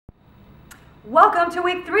Welcome to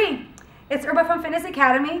week 3. It's Irma from Fitness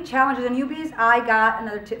Academy. Challengers and newbies, I got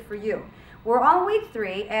another tip for you. We're on week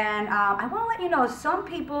 3, and I want to let you know some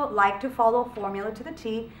people like to follow formula to the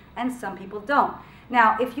T and some people don't.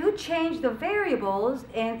 Now, if you change the variables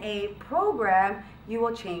in a program, you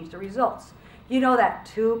will change the results. You know that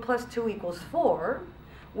 2 plus 2 equals 4.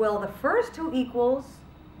 Well, the first 2 equals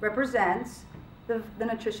represents the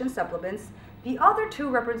nutrition supplements. The other 2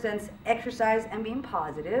 represents exercise and being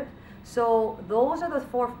positive. So those are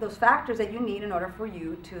those factors that you need in order for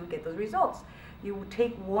you to get those results. You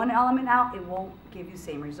take one element out, it won't give you the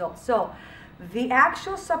same results. So the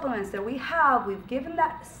actual supplements that we have, we've given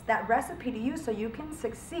that recipe to you so you can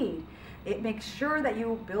succeed. It makes sure that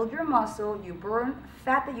you build your muscle, you burn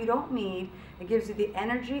fat that you don't need. It gives you the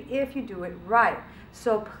energy if you do it right.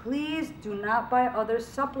 So please do not buy other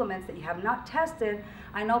supplements that you have not tested.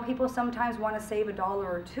 I know people sometimes want to save $1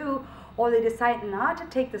 or $2, or they decide not to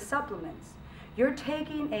take the supplements. You're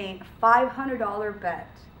taking a $500 bet.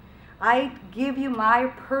 I give you my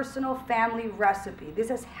personal family recipe. This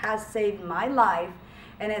has saved my life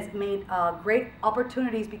and has made great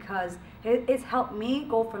opportunities because it's helped me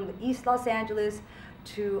go from the East Los Angeles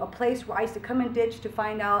to a place where I used to come and ditch to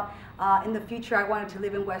find out in the future I wanted to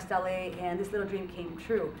live in West LA, and this little dream came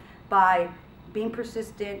true by being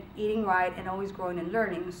persistent, eating right, and always growing and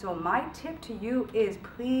learning. So my tip to you is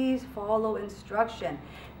please follow instruction.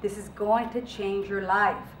 This is going to change your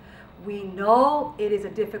life. We know it is a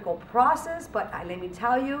difficult process, but let me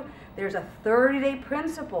tell you, there's a 30-day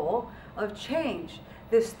principle of change.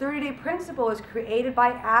 This 30-day principle is created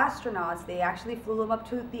by astronauts. They actually flew them up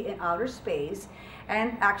to the outer space,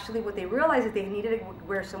 and actually what they realized is they needed to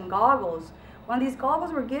wear some goggles. When these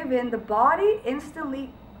goggles were given, the body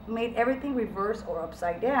instantly made everything reverse or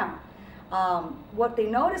upside down. What they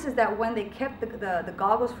noticed is that when they kept the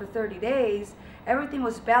goggles for 30 days, everything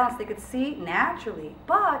was balanced. They could see naturally.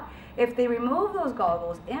 But if they remove those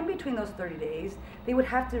goggles in between those 30 days, they would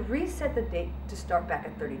have to reset the date to start back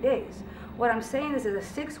at 30 days. What I'm saying is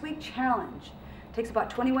it's a 6-week challenge. It takes about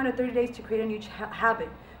 21 to 30 days to create a new habit.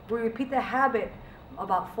 We repeat the habit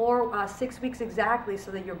about 6 weeks exactly so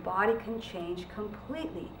that your body can change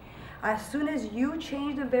completely. As soon as you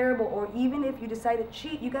change the variable, or even if you decide to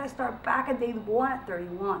cheat, you got to start back at day 1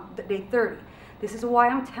 at day 30. This is why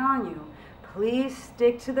I'm telling you, please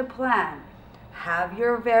stick to the plan. Have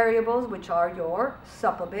your variables, which are your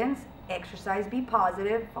supplements, exercise, be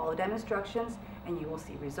positive, follow them instructions, and you will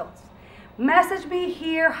see results. Message me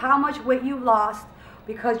here how much weight you've lost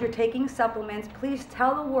because you're taking supplements. Please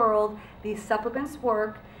tell the world these supplements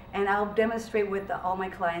work, and I'll demonstrate with all my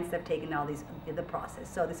clients that have taken all the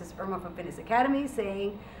process. So this is Irma from Fitness Academy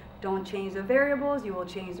saying, don't change the variables, you will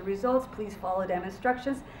change the results. Please follow them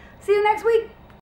instructions. See you next week.